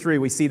chapters 2 and 3,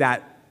 we see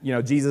that,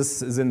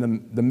 Jesus is in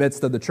the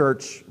midst of the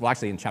church. Well,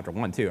 actually in chapter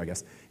 1 too, I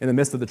guess, in the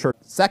midst of the church.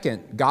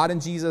 Second, God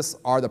and Jesus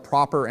are the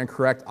proper and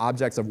correct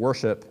objects of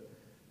worship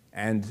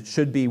and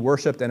should be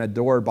worshiped and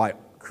adored by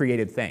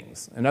created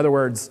things. In other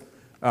words,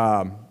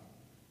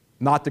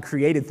 not the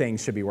created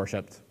things should be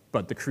worshiped,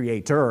 but the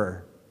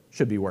Creator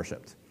should be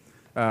worshiped.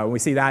 We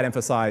see that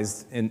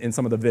emphasized in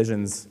some of the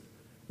visions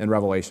in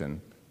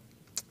Revelation.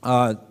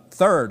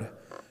 Third,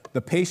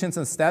 the patience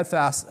and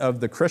steadfast of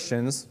the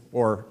Christians,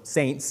 or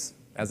saints,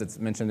 as it's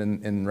mentioned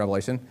in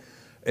Revelation,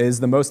 is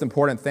the most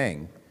important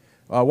thing.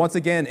 Once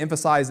again,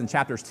 emphasized in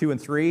chapters 2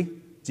 and 3,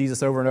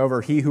 Jesus over and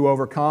over, he who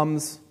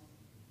overcomes,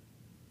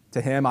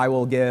 to him I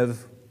will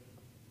give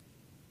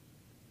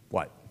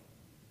what?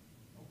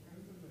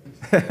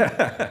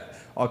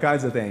 All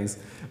kinds of things.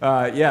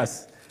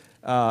 Yes,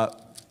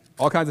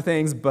 all kinds of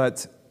things,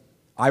 but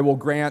I will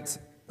grant,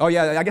 oh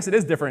yeah, I guess it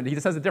is different. He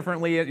just says it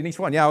differently in each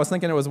one. Yeah, I was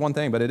thinking it was one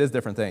thing, but it is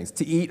different things.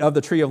 To eat of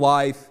the tree of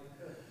life,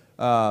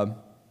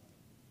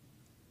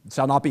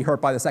 shall not be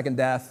hurt by the second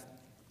death.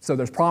 So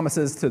there's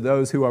promises to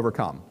those who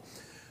overcome.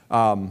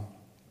 The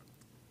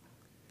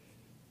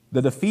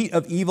defeat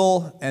of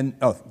evil and,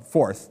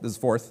 fourth,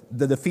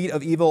 the defeat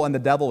of evil and the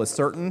devil is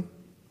certain.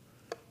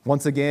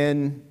 Once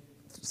again,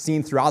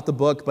 seen throughout the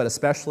book, but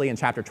especially in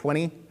chapter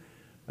 20.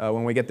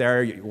 When we get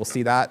there, we'll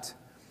see that.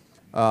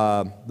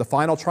 The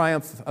final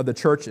triumph of the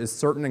church is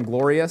certain and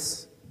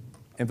glorious,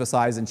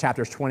 emphasized in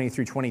chapters 20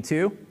 through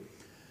 22.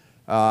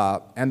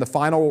 And the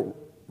final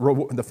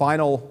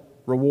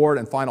reward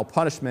and final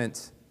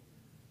punishment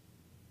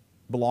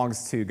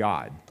belongs to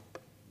God.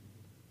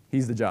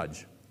 He's the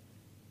judge,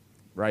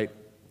 right?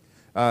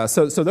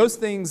 So those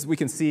things we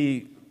can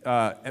see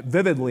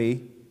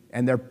vividly,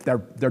 and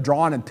they're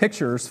drawn in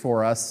pictures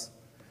for us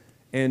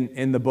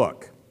in the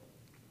book.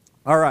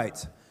 All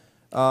right.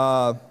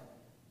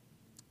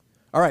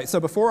 So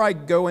before I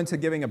go into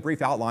giving a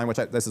brief outline,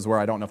 this is where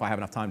I don't know if I have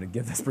enough time to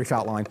give this brief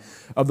outline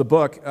of the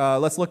book,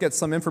 let's look at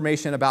some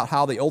information about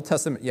how the Old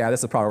Testament,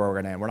 this is probably where we're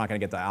going to end. We're not going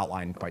to get the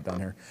outline quite done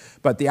here.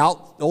 But the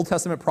Old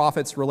Testament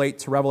prophets relate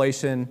to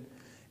Revelation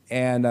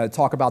and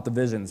talk about the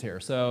visions here.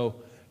 So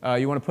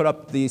you want to put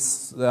up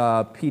this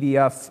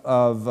PDF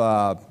of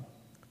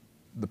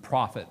the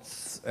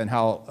prophets and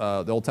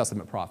how the Old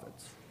Testament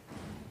prophets.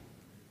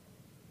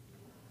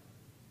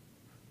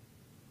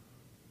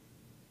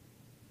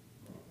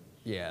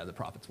 Yeah, the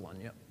prophets one,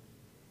 yep.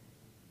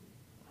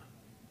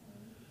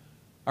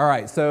 All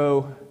right,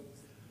 so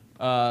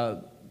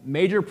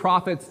Major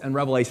Prophets and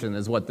Revelation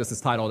is what this is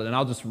titled, and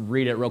I'll just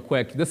read it real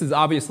quick. This is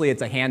obviously,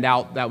 it's a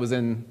handout that was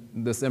in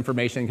this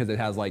information because it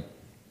has like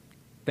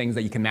things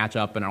that you can match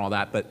up and all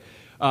that, but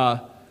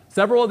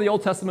several of the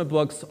Old Testament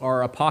books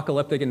are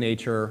apocalyptic in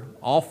nature.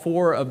 All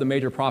four of the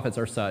major prophets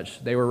are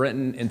such. They were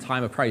written in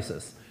time of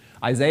crisis.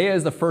 Isaiah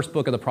is the first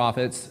book of the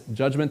prophets.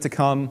 Judgment to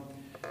come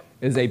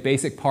is a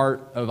basic part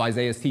of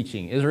Isaiah's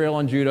teaching. Israel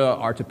and Judah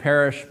are to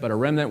perish, but a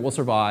remnant will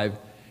survive,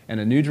 and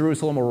a new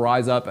Jerusalem will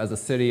rise up as a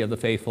city of the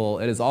faithful.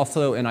 It is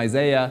also in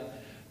Isaiah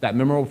that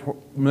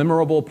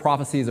memorable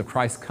prophecies of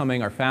Christ's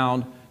coming are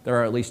found. There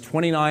are at least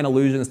 29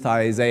 allusions to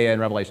Isaiah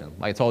in Revelation.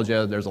 Like I told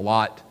you, there's a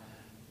lot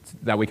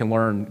that we can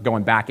learn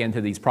going back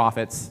into these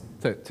prophets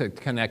to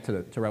connect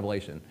to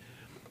Revelation.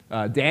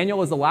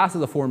 Daniel is the last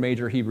of the four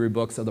major Hebrew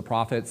books of the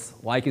prophets.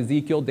 Like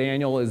Ezekiel,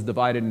 Daniel is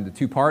divided into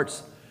two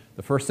parts.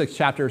 The first 6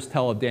 chapters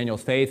tell of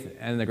Daniel's faith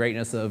and the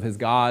greatness of his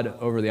God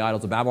over the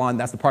idols of Babylon.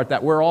 That's the part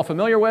that we're all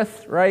familiar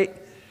with, right?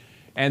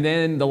 And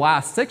then the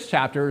last 6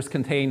 chapters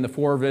contain the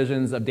 4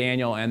 visions of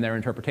Daniel and their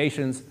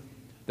interpretations.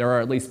 There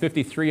are at least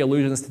 53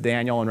 allusions to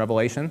Daniel in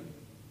Revelation.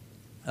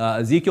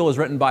 Ezekiel is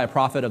written by a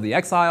prophet of the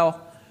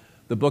exile.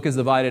 The book is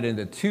divided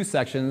into 2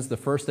 sections. The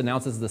first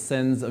announces the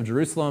sins of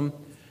Jerusalem.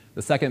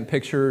 The second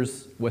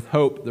pictures with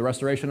hope the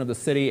restoration of the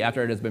city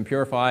after it has been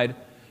purified.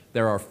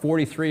 There are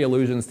 43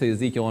 allusions to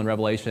Ezekiel in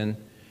Revelation.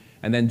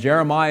 And then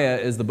Jeremiah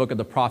is the book of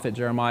the prophet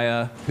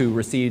Jeremiah, who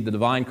received the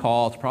divine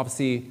call to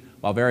prophecy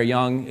while very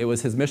young. It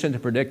was his mission to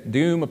predict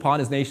doom upon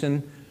his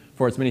nation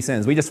for its many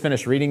sins. We just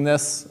finished reading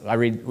this.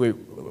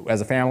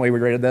 As a family, we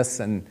read this,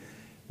 and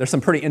there's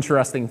some pretty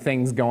interesting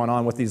things going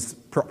on with these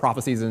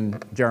prophecies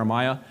in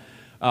Jeremiah.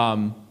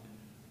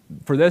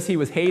 For this, he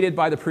was hated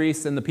by the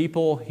priests and the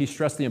people. He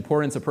stressed the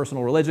importance of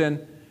personal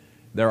religion.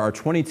 There are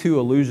 22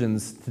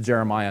 allusions to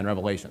Jeremiah in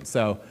Revelation.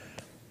 So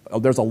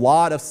there's a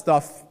lot of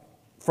stuff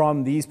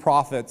from these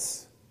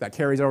prophets that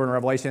carries over in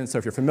Revelation. So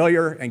if you're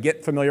familiar and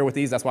get familiar with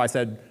these, that's why I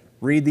said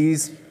read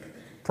these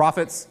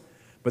prophets.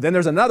 But then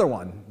there's another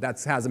one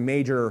that has a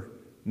major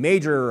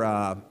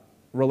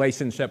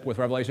relationship with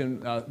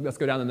Revelation. Let's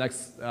go down to the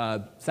next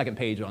second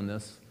page on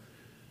this.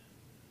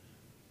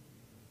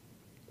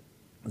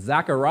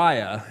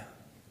 Zechariah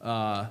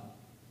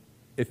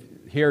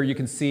here you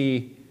can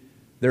see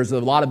there's a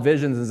lot of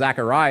visions in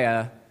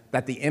Zechariah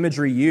that the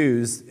imagery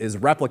used is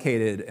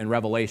replicated in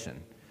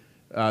Revelation.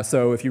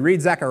 So if you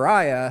read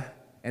Zechariah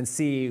and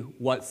see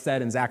what's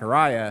said in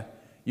Zechariah,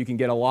 you can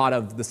get a lot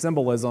of the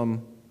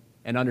symbolism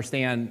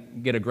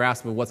and get a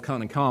grasp of what's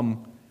going to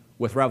come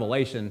with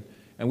Revelation.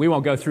 And we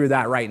won't go through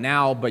that right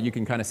now, but you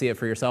can kind of see it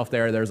for yourself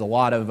there. There's a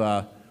lot of,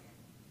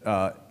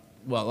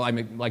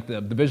 like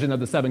the vision of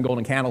the 7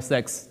 golden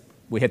candlesticks.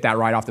 We hit that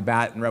right off the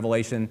bat in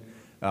Revelation.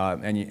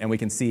 And we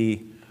can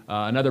see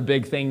another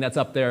big thing that's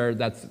up there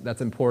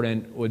that's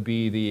important would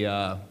be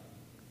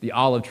the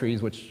olive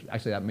trees, which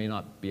actually that may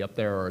not be up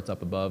there or it's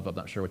up above. I'm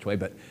not sure which way,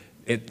 but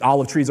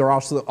olive trees are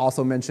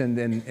also mentioned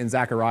in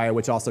Zechariah,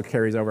 which also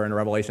carries over into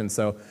Revelation.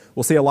 So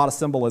we'll see a lot of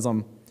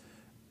symbolism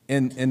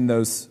in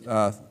those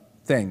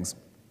things.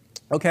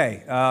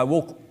 Okay,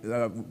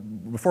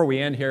 before we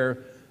end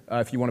here,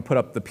 if you want to put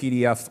up the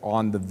PDF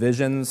on the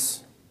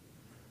visions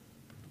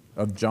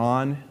of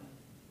John,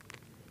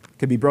 it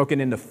could be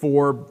broken into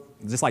 4,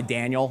 just like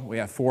Daniel. We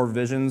have 4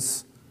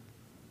 visions.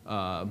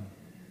 All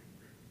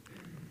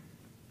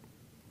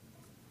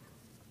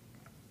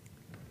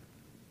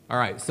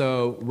right,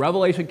 so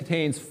Revelation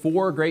contains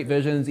 4 great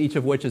visions, each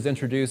of which is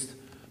introduced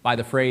by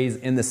the phrase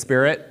 "in the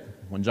Spirit,"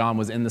 when John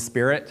was in the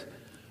Spirit,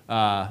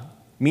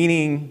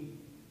 meaning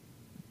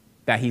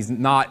that he's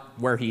not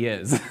where he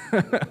is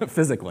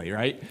physically,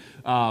 right?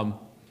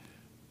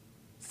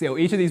 So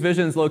each of these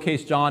visions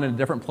locates John in a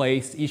different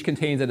place. Each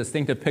contains a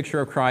distinctive picture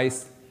of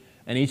Christ,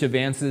 and each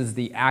advances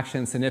the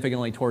action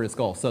significantly toward his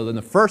goal. So in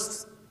the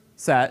first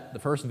set, the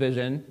first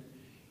vision,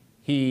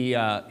 he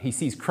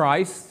sees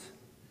Christ,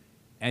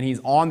 and he's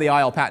on the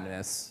Isle of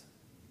Patmos.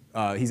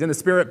 He's in the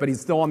Spirit, but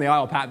he's still on the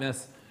Isle of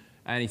Patmos,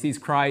 and he sees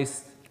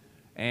Christ,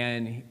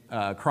 and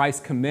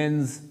Christ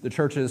commends the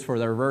churches for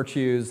their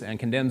virtues and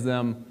condemns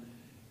them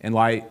in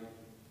light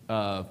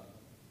of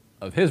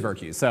his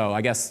virtues. So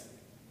I guess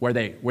where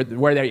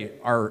they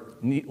are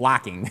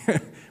lacking,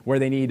 where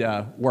they need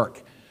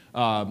work.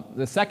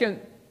 The second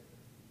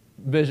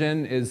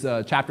vision is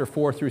chapter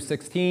 4 through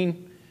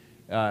 16.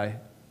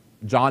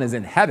 John is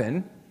in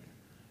heaven,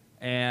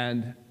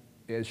 and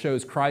it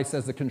shows Christ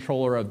as the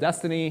controller of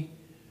destiny,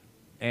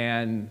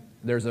 and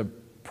there's a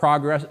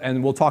progress,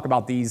 and we'll talk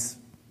about these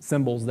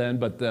symbols then,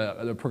 but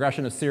the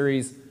progression of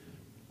series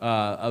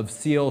of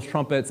seals,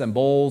 trumpets, and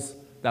bowls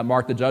that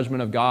mark the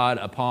judgment of God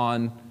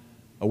upon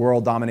a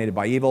world dominated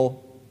by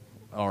evil,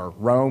 or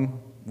Rome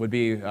would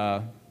be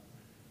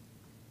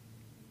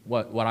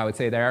what I would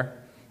say there.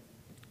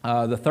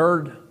 The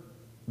third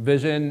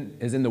vision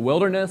is in the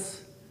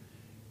wilderness.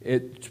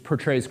 It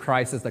portrays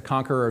Christ as the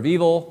conqueror of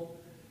evil,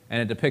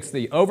 and it depicts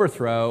the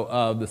overthrow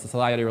of the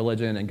society,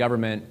 religion, and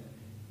government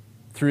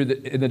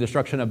in the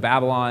destruction of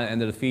Babylon and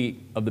the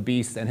defeat of the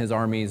beast and his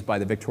armies by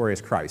the victorious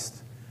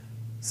Christ.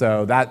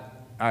 So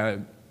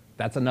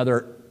that's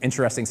another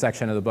interesting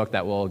section of the book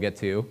that we'll get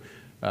to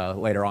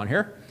later on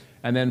here.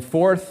 And then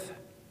fourth,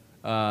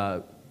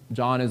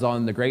 John is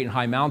on the great and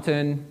high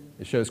mountain.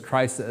 It shows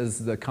Christ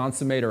as the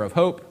consummator of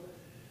hope,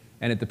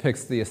 and it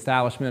depicts the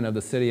establishment of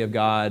the city of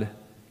God,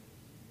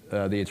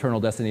 the eternal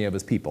destiny of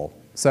his people.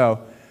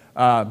 So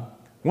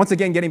once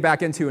again, getting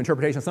back into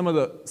interpretation, some of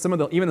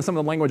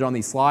the language on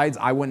these slides,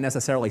 I wouldn't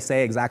necessarily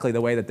say exactly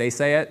the way that they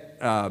say it,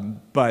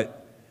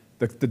 but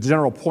the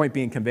general point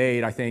being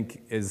conveyed, I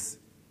think, is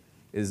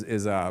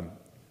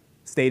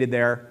stated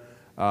there.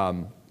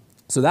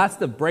 So that's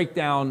the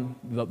breakdown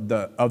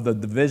of the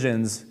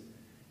divisions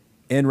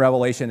in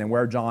Revelation and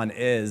where John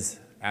is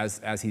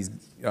as he's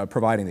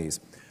providing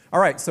these. All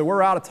right, so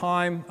we're out of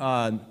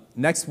time.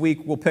 Next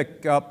week we'll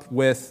pick up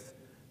with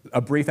a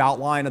brief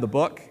outline of the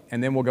book,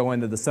 and then we'll go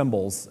into the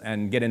symbols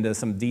and get into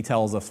some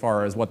details as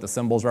far as what the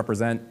symbols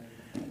represent.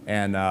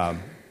 And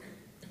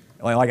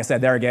like I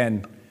said, there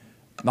again,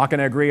 not going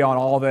to agree on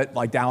all of it,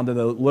 like down to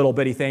the little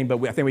bitty thing,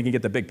 but I think we can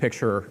get the big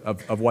picture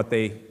of what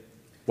they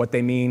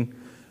mean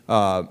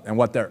and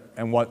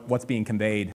what's being conveyed